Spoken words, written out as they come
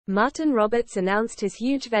Martin Roberts announced his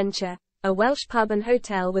huge venture, a Welsh pub and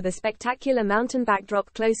hotel with a spectacular mountain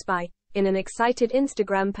backdrop close by, in an excited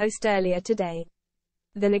Instagram post earlier today.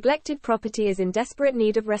 The neglected property is in desperate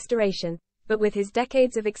need of restoration, but with his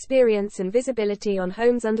decades of experience and visibility on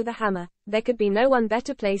homes under the hammer, there could be no one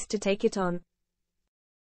better placed to take it on.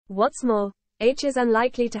 What's more, H is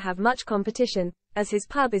unlikely to have much competition, as his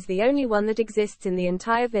pub is the only one that exists in the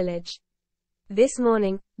entire village. This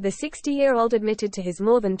morning, the 60-year-old admitted to his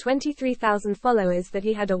more than 23,000 followers that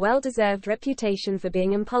he had a well-deserved reputation for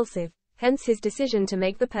being impulsive, hence his decision to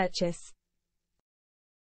make the purchase.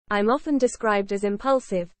 I'm often described as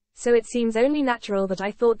impulsive, so it seems only natural that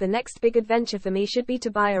I thought the next big adventure for me should be to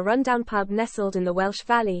buy a rundown pub nestled in the Welsh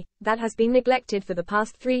Valley, that has been neglected for the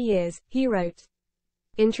past 3 years, he wrote.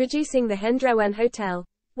 Introducing the Hendrewen Hotel.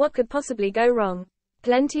 What could possibly go wrong?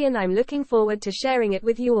 Plenty, and I'm looking forward to sharing it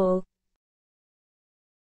with you all.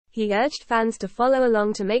 He urged fans to follow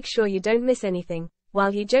along to make sure you don't miss anything,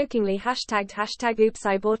 while he jokingly #, oops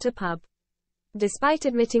I bought a pub. Despite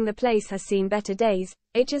admitting the place has seen better days,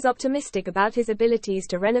 H is optimistic about his abilities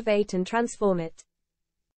to renovate and transform it.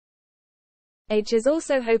 H is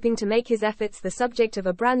also hoping to make his efforts the subject of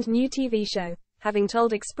a brand new TV show, having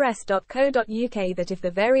told Express.co.uk that if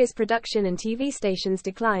the various production and TV stations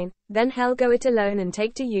decline, then he'll go it alone and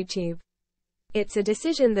take to YouTube. It's a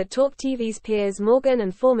decision that Talk TV's Piers Morgan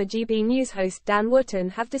and former GB News host Dan Wootton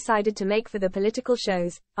have decided to make for the political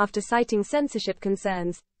shows, after citing censorship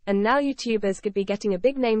concerns, and now YouTubers could be getting a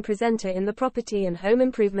big-name presenter in the property and home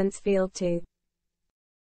improvements field too.